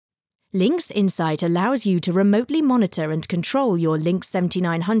Linx Insight allows you to remotely monitor and control your Linx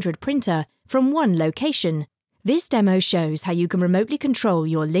 7900 printer from one location. This demo shows how you can remotely control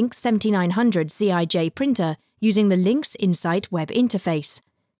your Linx 7900 CIJ printer using the Linx Insight web interface.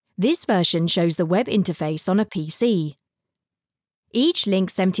 This version shows the web interface on a PC. Each Linx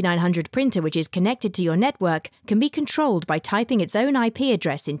 7900 printer which is connected to your network can be controlled by typing its own IP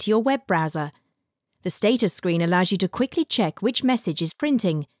address into your web browser. The status screen allows you to quickly check which message is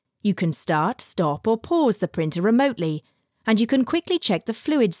printing. You can start, stop, or pause the printer remotely, and you can quickly check the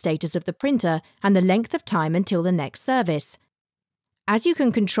fluid status of the printer and the length of time until the next service. As you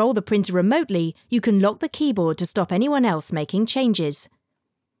can control the printer remotely, you can lock the keyboard to stop anyone else making changes.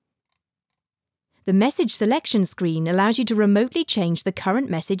 The message selection screen allows you to remotely change the current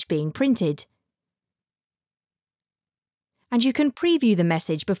message being printed. And you can preview the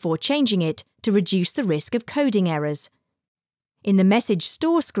message before changing it to reduce the risk of coding errors. In the Message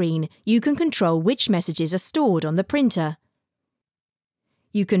Store screen, you can control which messages are stored on the printer.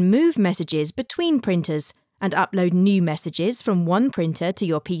 You can move messages between printers and upload new messages from one printer to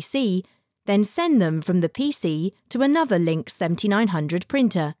your PC, then send them from the PC to another Linx 7900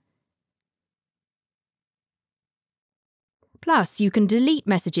 printer. Plus, you can delete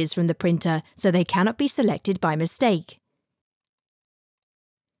messages from the printer so they cannot be selected by mistake.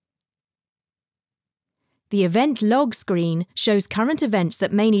 The Event Log screen shows current events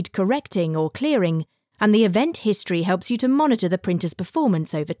that may need correcting or clearing, and the event history helps you to monitor the printer's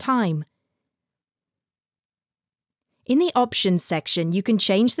performance over time. In the Options section, you can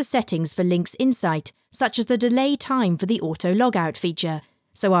change the settings for Linx Insight, such as the delay time for the auto logout feature,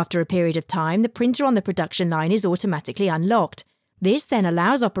 so after a period of time, the printer on the production line is automatically unlocked. This then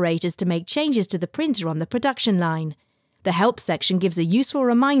allows operators to make changes to the printer on the production line. The Help section gives a useful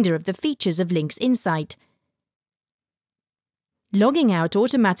reminder of the features of Linx Insight. Logging out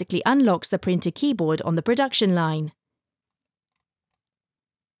automatically unlocks the printer keyboard on the production line.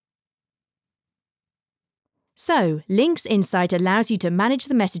 So, Linx Insight allows you to manage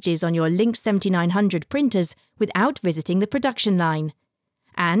the messages on your Linx 7900 printers without visiting the production line.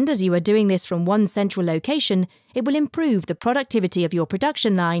 And as you are doing this from one central location, it will improve the productivity of your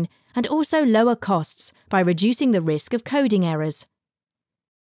production line and also lower costs by reducing the risk of coding errors.